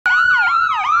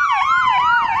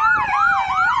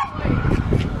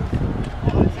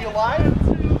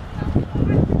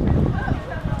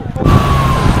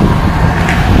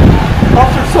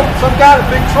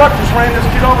just ran this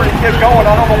kid over and kept going.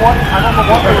 I don't know what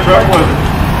they were doing.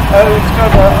 It's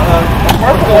kind of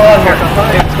what's going on here? What's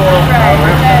going on?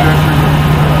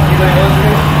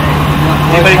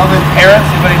 Anybody know his parents?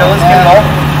 Anybody know this kid at all?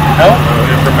 No?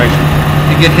 Information.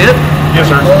 He get hit? Yes,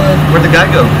 sir. Where'd the guy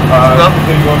go?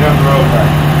 Continue going down the road.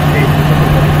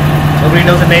 Nobody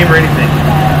knows a name or anything.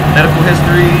 Medical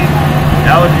history,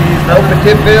 allergies, no. Open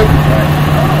tip bib.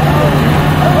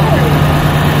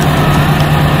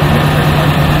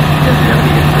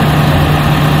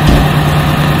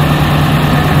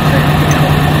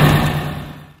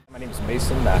 My name is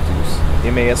Mason Matthews,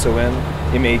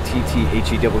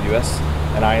 M-A-S-O-N-M-A-T-T-H-E-W-S,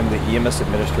 and I am the EMS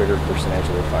Administrator for San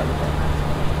Angelo Fire Department.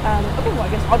 Okay, well, I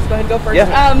guess I'll just go ahead and go first.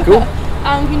 Yeah, cool.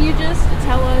 Can you just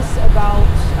tell us about,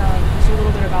 just a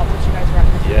little bit about what you guys are up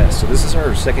to? Yeah, so this is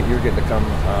our second year getting to come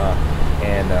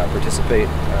and participate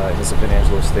in this event,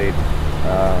 Angelo State.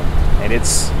 And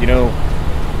it's, you know,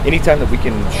 anytime that we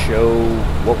can show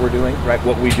what we're doing, right,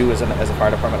 what we do as a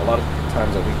fire department, a lot of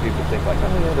times I think people think like,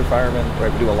 oh yeah, they're firemen,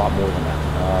 right, we do a lot more than that.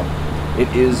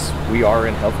 We are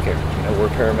in healthcare, you know, we're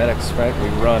paramedics, right, we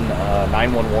run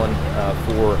 911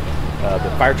 for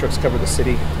the fire trucks cover the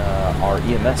city. Our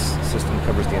EMS system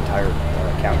covers the entire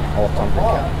county, all of Tonkin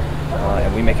County.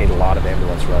 And we make a lot of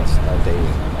ambulance runs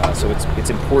daily. So it's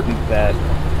important that,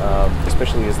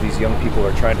 especially as these young people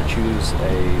are trying to choose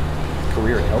a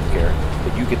career in healthcare,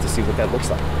 that you get to see what that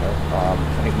looks like. You know? I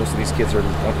think most of these kids are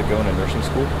wanting to go into nursing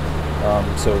school.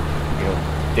 So, you know,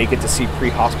 they get to see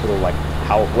pre-hospital, like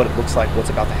what it looks like, what's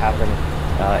about to happen.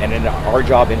 And in our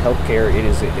job in healthcare,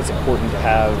 it's important to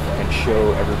have and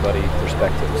show everybody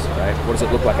perspectives, right? What does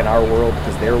it look like in our world?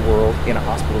 Because their world in a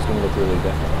hospital is going to look really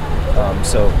different.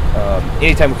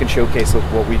 Anytime we can showcase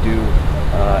what we do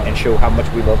and show how much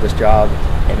we love this job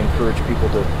and encourage people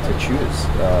to choose,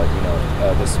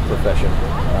 this profession,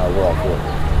 we're all for it.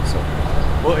 So.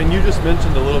 Well, and you just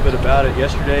mentioned a little bit about it.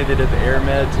 Yesterday they did the Air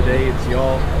Med, today it's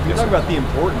y'all. Can you talk about the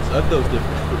importance of those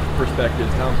different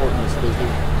perspectives, how important those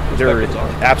perspectives are?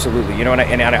 Absolutely. You know,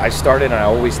 and I started, and I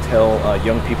always tell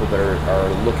young people that are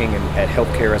looking at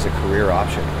healthcare as a career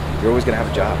option, you're always going to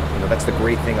have a job. You know, that's the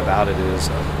great thing about it is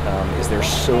there's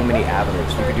so many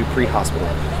avenues. You could do pre-hospital.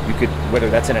 You could, whether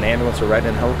that's in an ambulance or right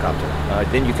in a helicopter.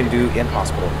 Then you can do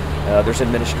in-hospital. There's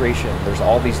administration. There's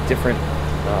all these different,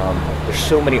 there's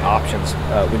so many options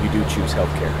when you do choose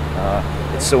healthcare.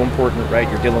 It's so important, right?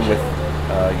 You're dealing with,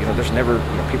 there's never,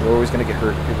 people are always going to get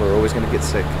hurt. People are always going to get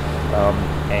sick.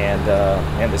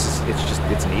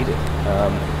 It's needed.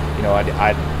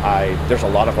 There's a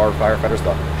lot of our firefighters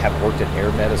that have worked at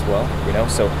Air Med as well,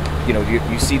 so,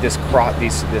 you see this cross,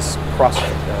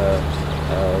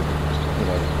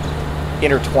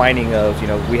 intertwining of,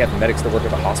 we have medics that work at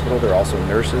the hospital, they're also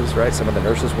nurses, right? Some of the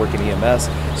nurses work in EMS,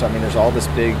 so I mean, there's all this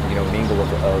big, mingle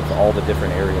of all the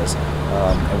different areas,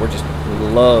 and we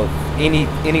love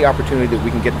any opportunity that we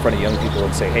can get in front of young people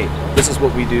and say, hey, this is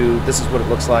what we do, this is what it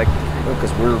looks like,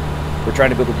 because we're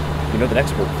trying to build the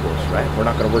next workforce, right? We're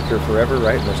not going to work here forever,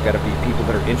 right? And there's got to be people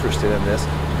that are interested in this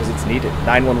because it's needed.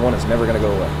 911 is never going to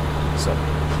go away. So,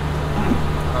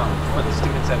 for the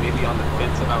students that may be on the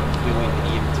fence about doing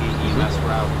the EMS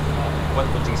route, what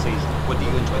do you say? What do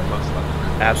you enjoy the most about it?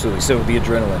 Absolutely. So the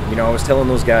adrenaline. I was telling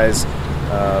those guys,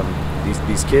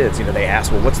 these kids, they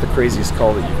ask, well, what's the craziest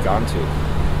call that you've gone to?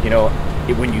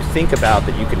 When you think about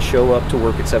that, you can show up to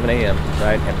work at 7 a.m.,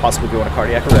 right, and possibly go on a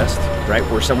cardiac arrest, right,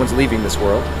 where someone's leaving this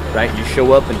world, right? You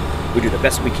show up and we do the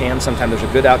best we can. Sometimes there's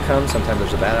a good outcome, sometimes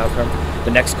there's a bad outcome.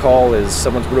 The next call is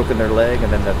someone's broken their leg,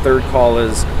 and then the third call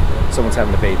is someone's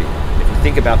having a baby. And if you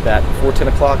think about that, before 10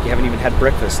 o'clock, you haven't even had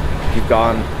breakfast. You've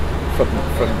gone from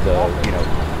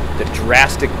the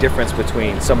drastic difference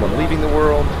between someone leaving the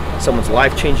world, someone's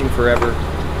life changing forever,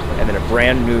 and then a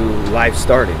brand new life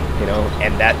starting,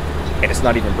 and it's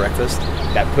not even breakfast.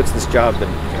 That puts this job in,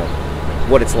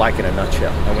 what it's like in a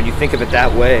nutshell. And when you think of it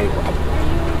that way,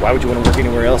 why would you want to work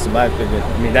anywhere else, in my opinion?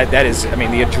 I mean,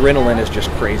 the adrenaline is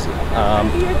just crazy.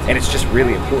 And it's just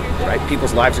really important, right?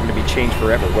 People's lives are going to be changed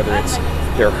forever, whether it's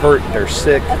they're hurt, they're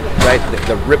sick, right?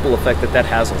 The ripple effect that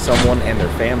has on someone and their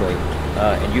family.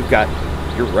 And you're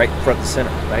right front and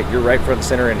center, right? You're right front and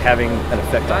center and having an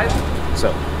effect on it.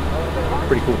 So,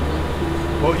 pretty cool.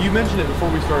 Well, you mentioned it before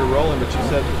we started rolling, but you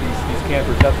said that these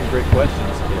campers have some great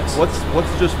questions. Yes. What's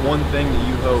just one thing that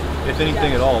you hope, if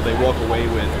anything at all, they walk away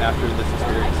with after this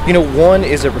experience? One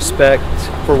is a respect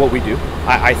for what we do.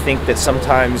 I think that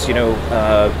sometimes,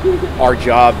 our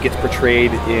job gets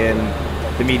portrayed in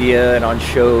the media and on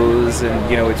shows,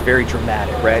 and it's very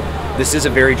dramatic, right? This is a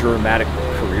very dramatic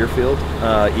career field,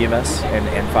 EMS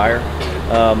and fire.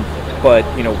 But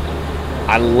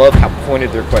I love how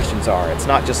pointed their questions are. It's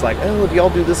not just like, oh, do y'all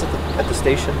do this at the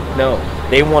station? No,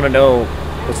 they want to know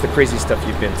what's the crazy stuff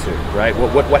you've been to, right?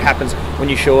 What happens when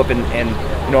you show up and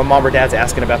you know, a mom or dad's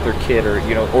asking about their kid, or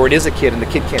you know, or it is a kid and the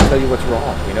kid can't tell you what's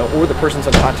wrong, you know, or the person's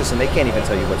unconscious and they can't even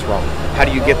tell you what's wrong. How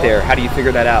do you get there? How do you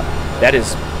figure that out?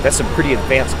 That's some pretty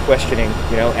advanced questioning,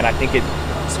 you know, and I think it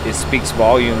speaks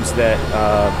volumes that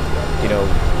you know,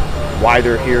 why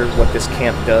they're here, what this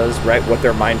camp does, right? What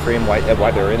their mind frame, why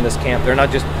they're in this camp. They're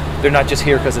not just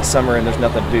here because it's summer and there's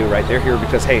nothing to do, right? They're here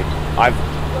because, hey,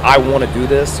 I want to do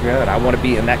this, you know, and I want to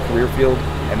be in that career field,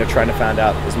 and they're trying to find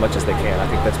out as much as they can. I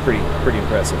think that's pretty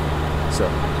impressive. So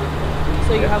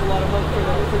you have a lot of hope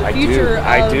for the I future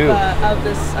do. Of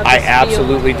this I field.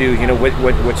 absolutely do. You know,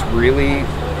 what's really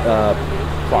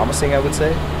promising, I would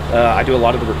say, I do a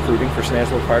lot of the recruiting for San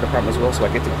Angelo Fire Department as well, so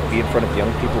I get to be in front of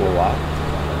young people a lot.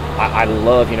 I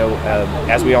love, you know,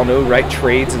 as we all know, right,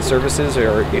 trades and services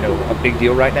are, you know, a big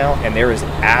deal right now, and there is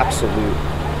absolute,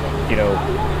 you know,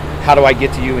 how do I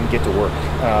get to you and get to work?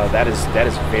 That is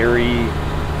very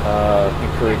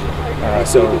encouraging. I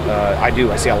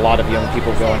see a lot of young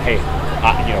people going, hey,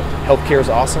 you know, healthcare is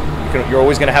awesome. You're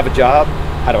always going to have a job.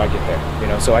 How do I get there? You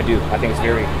know, so I do. I think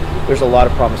there's a lot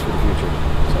of promise for the future.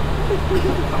 So.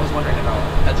 I was wondering about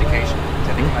education.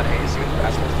 I think about ASU with a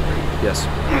bachelor's degree. Yes. Do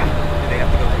they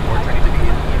have to go through more training to be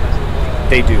in EMS?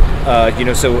 They do. You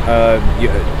know, so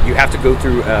you have to go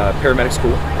through paramedic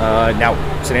school. Now,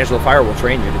 San Angelo Fire will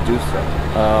train you to do so.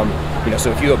 You know,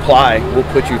 so if you apply,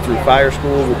 we'll put you through fire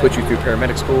school, we'll put you through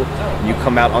paramedic school, and you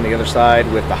come out on the other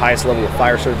side with the highest level of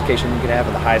fire certification you can have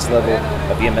and the highest level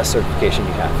of EMS certification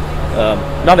you have.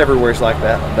 Not everywhere is like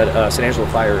that, but San Angelo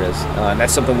Fire is. And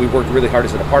that's something we worked really hard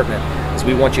as a department, is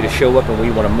we want you to show up and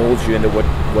we want to mold you into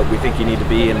what we think you need to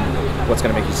be and what's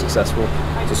going to make you successful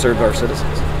to serve our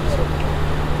citizens.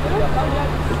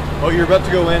 Oh, you're about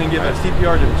to go in and give a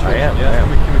CPR demonstration. I am.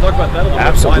 Can we talk about that a little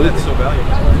Absolutely. bit? Why that's so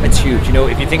valuable? It's huge. You know,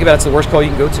 if you think about it, it's the worst call you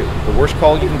can go to. The worst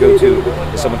call you can go to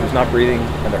is someone who's not breathing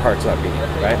and their heart's not beating,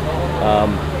 right?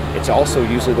 It's also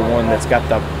usually the one that's got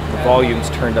the volumes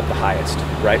turned up the highest,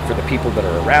 right? For the people that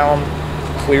are around,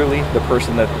 clearly the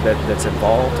person that's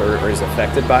involved or is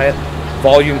affected by it,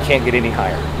 volume can't get any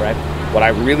higher, right? What I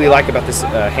really like about this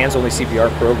hands-only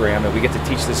CPR program, and we get to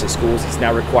teach this at schools, it's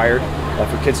now required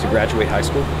for kids to graduate high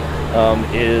school,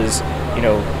 is, you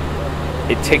know,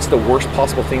 it takes the worst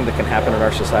possible thing that can happen in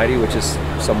our society, which is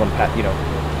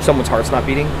someone's heart's not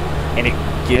beating, and it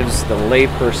gives the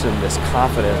layperson this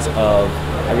confidence of,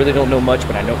 I really don't know much,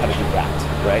 but I know how to do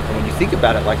that, right? And when you think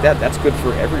about it like that, that's good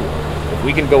for everyone. If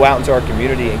we can go out into our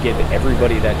community and give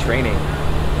everybody that training,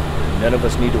 none of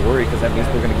us need to worry, because that means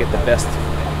we're going to get the best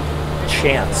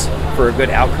chance for a good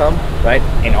outcome, right?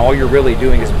 And all you're really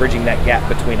doing is bridging that gap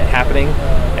between it happening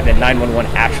and then 911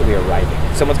 actually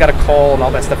arriving. Someone's got a call and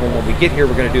all that stuff, and when we get here,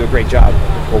 we're going to do a great job.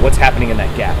 Well, what's happening in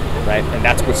that gap, right? And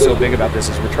that's what's so big about this,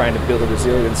 is we're trying to build a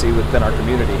resiliency within our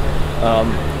community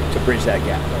to bridge that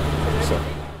gap. So.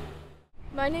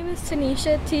 My name is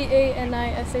Tanisha,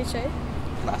 Tanisha.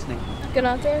 Last name?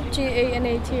 Ganatra,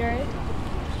 Ganatra.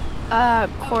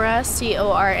 Cora,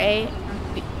 Cora.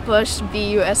 Bush,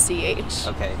 Busch.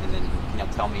 Okay, and then can y'all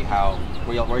tell me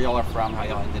where y'all are from, how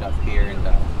y'all ended up here, and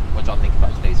what y'all think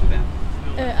about today's event?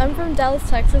 I'm from Dallas,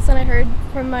 Texas, and I heard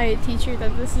from my teacher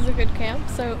that this is a good camp,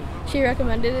 so she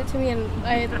recommended it to me, and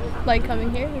I like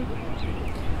coming here.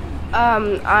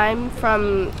 I'm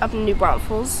from up in New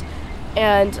Braunfels,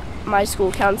 and my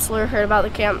school counselor heard about the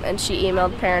camp, and she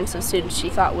emailed parents of students she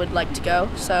thought would like to go.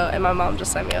 So, and my mom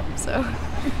just signed me up. So.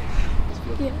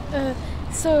 Yeah.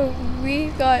 So we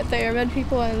got the airmed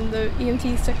people and the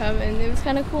EMTs to come, and it was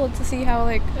kind of cool to see how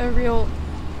like a real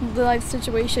life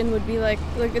situation would be like.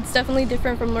 Like, it's definitely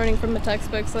different from learning from the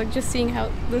textbooks. Like, just seeing how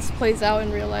this plays out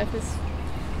in real life is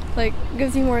like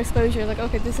gives you more exposure. Like,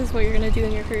 okay, this is what you're gonna do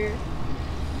in your career.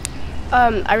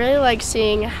 I really like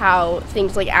seeing how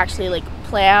things like actually like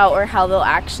play out, or how they'll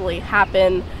actually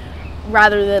happen,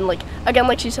 rather than like, again,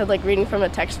 like she said, like reading from a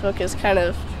textbook is kind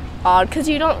of odd because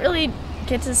you don't really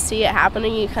get to see it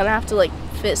happening. You kind of have to like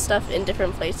fit stuff in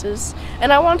different places,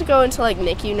 and I want to go into like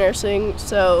NICU nursing,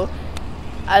 so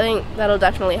I think that'll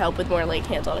definitely help with more like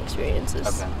hands-on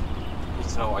experiences. Okay.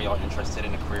 So are y'all interested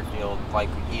in a career field like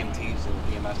EMTs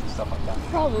and EMS and stuff like that?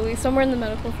 Probably somewhere in the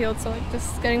medical field, so like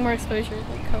just getting more exposure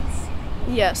like helps.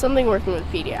 Yeah, something working with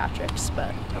pediatrics,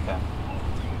 but. Okay.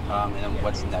 And then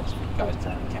what's next for you guys to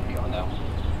camp? You all know?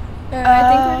 I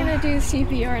think we're gonna do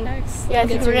CPR next. Yeah, I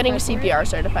think we're getting CPR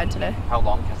certified today. How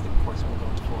long has the course been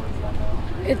going for? Do y'all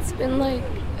know? It's been like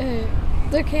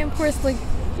the camp course like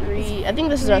 3. I think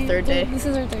this is our 3rd day. This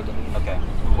is our 3rd day. Okay.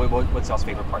 What's y'all's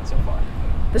favorite part so far?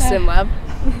 The sim lab.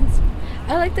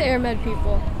 I like the AirMed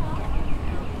people.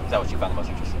 Is that what you found the most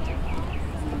interesting too?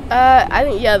 I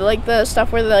think like the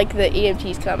stuff where like the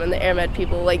EMTs come and the AirMed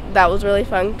people, like that was really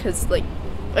fun because like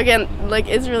again like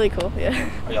it's really cool. Yeah.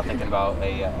 Are y'all thinking about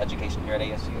a education here at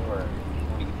ASU, or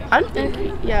what do you think? I'm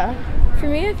thinking, yeah. For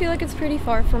me, I feel like it's pretty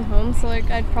far from home, so like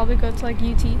I'd probably go to like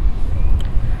UT.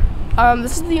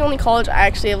 This is the only college I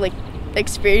actually have like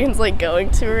experience like going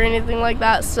to or anything like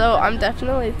that, so I'm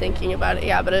definitely thinking about it.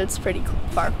 Yeah, but it's pretty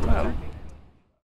far from home.